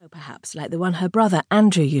perhaps like the one her brother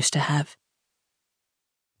Andrew used to have.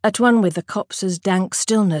 At one with the copse's dank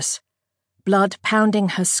stillness, blood pounding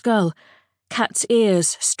her skull, Kat's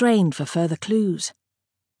ears strained for further clues.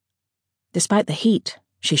 Despite the heat,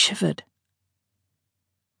 she shivered.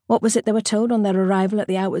 What was it they were told on their arrival at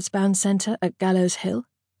the Outwards Bound Centre at Gallows Hill?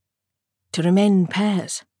 To remain in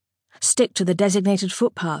pairs, stick to the designated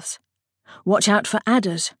footpaths, watch out for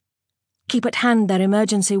adders, keep at hand their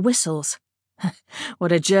emergency whistles.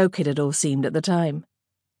 What a joke it had all seemed at the time.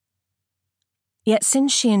 Yet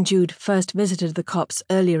since she and Jude first visited the copse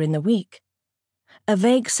earlier in the week, a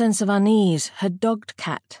vague sense of unease had dogged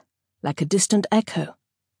Kat, like a distant echo.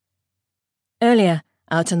 Earlier,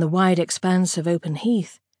 out in the wide expanse of open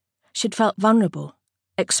heath, she'd felt vulnerable,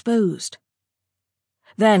 exposed.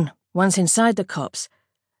 Then, once inside the copse,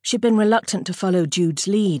 she'd been reluctant to follow Jude's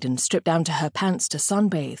lead and strip down to her pants to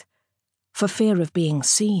sunbathe, for fear of being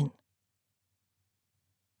seen.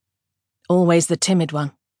 Always the timid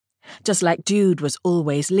one, just like Jude was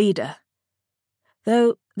always leader.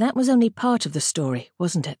 Though that was only part of the story,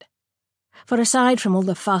 wasn't it? For aside from all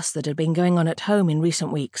the fuss that had been going on at home in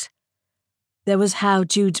recent weeks, there was how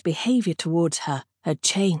Jude's behaviour towards her had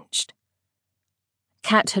changed.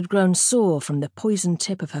 Kat had grown sore from the poisoned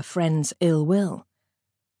tip of her friend's ill will.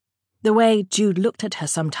 The way Jude looked at her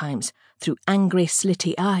sometimes through angry,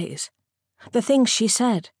 slitty eyes. The things she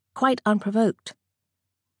said, quite unprovoked.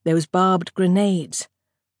 Those barbed grenades,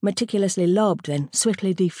 meticulously lobbed then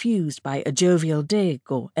swiftly defused by a jovial dig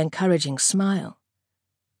or encouraging smile.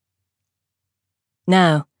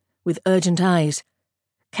 Now, with urgent eyes,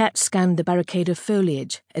 Kat scanned the barricade of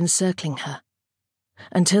foliage encircling her,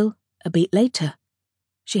 until, a beat later,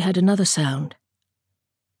 she heard another sound.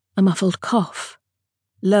 A muffled cough,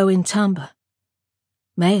 low in timbre.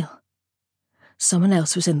 Male. Someone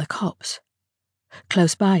else was in the copse.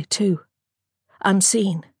 Close by, too.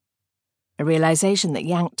 Unseen. A realization that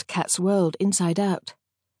yanked Kat's world inside out,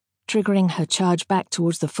 triggering her charge back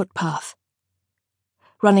towards the footpath.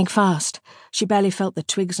 Running fast, she barely felt the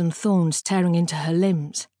twigs and thorns tearing into her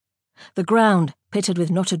limbs. The ground, pitted with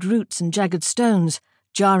knotted roots and jagged stones,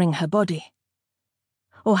 jarring her body.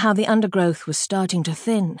 Or how the undergrowth was starting to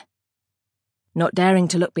thin. Not daring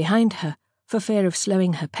to look behind her, for fear of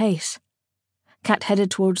slowing her pace, Kat headed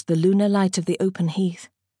towards the lunar light of the open heath.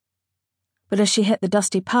 But as she hit the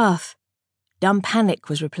dusty path, dumb panic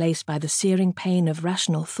was replaced by the searing pain of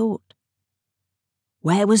rational thought.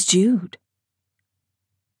 Where was Jude?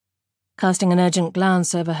 Casting an urgent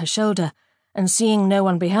glance over her shoulder and seeing no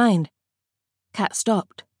one behind, Kat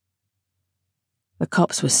stopped. The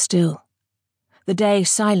copse was still, the day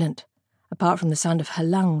silent, apart from the sound of her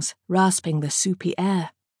lungs rasping the soupy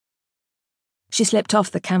air. She slipped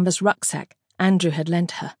off the canvas rucksack Andrew had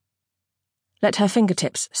lent her, let her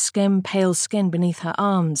fingertips skim pale skin beneath her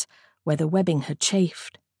arms where the webbing had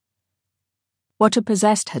chafed. What had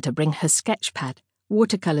possessed her to bring her sketch pad,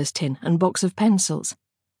 watercolours tin and box of pencils?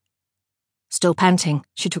 Still panting,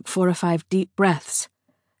 she took 4 or 5 deep breaths,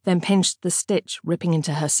 then pinched the stitch ripping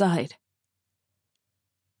into her side.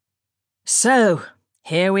 So,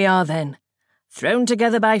 here we are then, thrown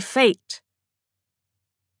together by fate.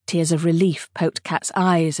 Tears of relief poked Kat's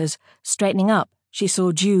eyes as, straightening up, she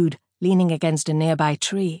saw Jude leaning against a nearby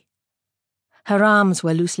tree. Her arms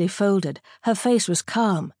were loosely folded, her face was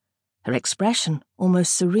calm, her expression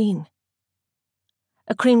almost serene.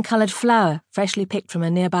 A cream-coloured flower, freshly picked from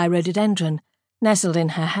a nearby rhododendron, nestled in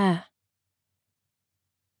her hair.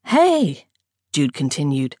 "Hey," Jude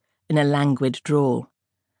continued, in a languid drawl.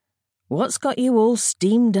 "What's got you all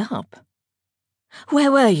steamed up?"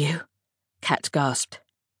 "Where were you?" Kat gasped.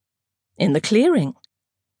 "In the clearing.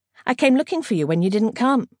 I came looking for you when you didn't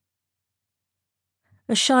come."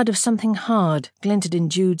 A shard of something hard glinted in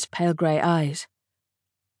Jude's pale grey eyes.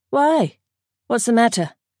 "Why? What's the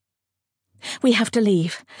matter?" "We have to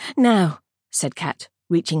leave. Now," said Kat,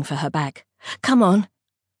 reaching for her bag. "Come on."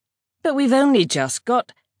 "But we've only just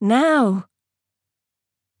got... now."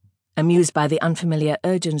 Amused by the unfamiliar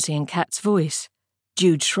urgency in Kat's voice,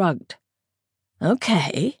 Jude shrugged.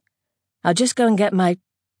 "Okay. I'll just go and get my..."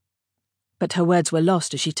 But her words were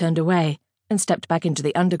lost as she turned away and stepped back into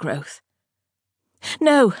the undergrowth.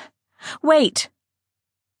 "No! Wait!"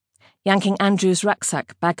 Yanking Andrew's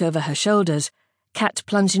rucksack back over her shoulders, Kat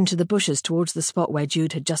plunged into the bushes towards the spot where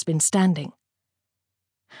Jude had just been standing.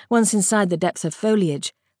 Once inside the depth of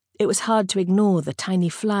foliage, it was hard to ignore the tiny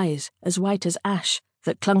flies as white as ash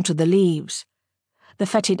that clung to the leaves, the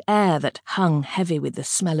fetid air that hung heavy with the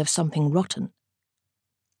smell of something rotten.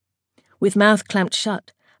 With mouth clamped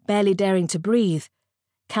shut, barely daring to breathe,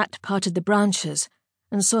 Kat parted the branches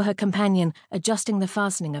and saw her companion adjusting the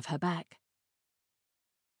fastening of her bag.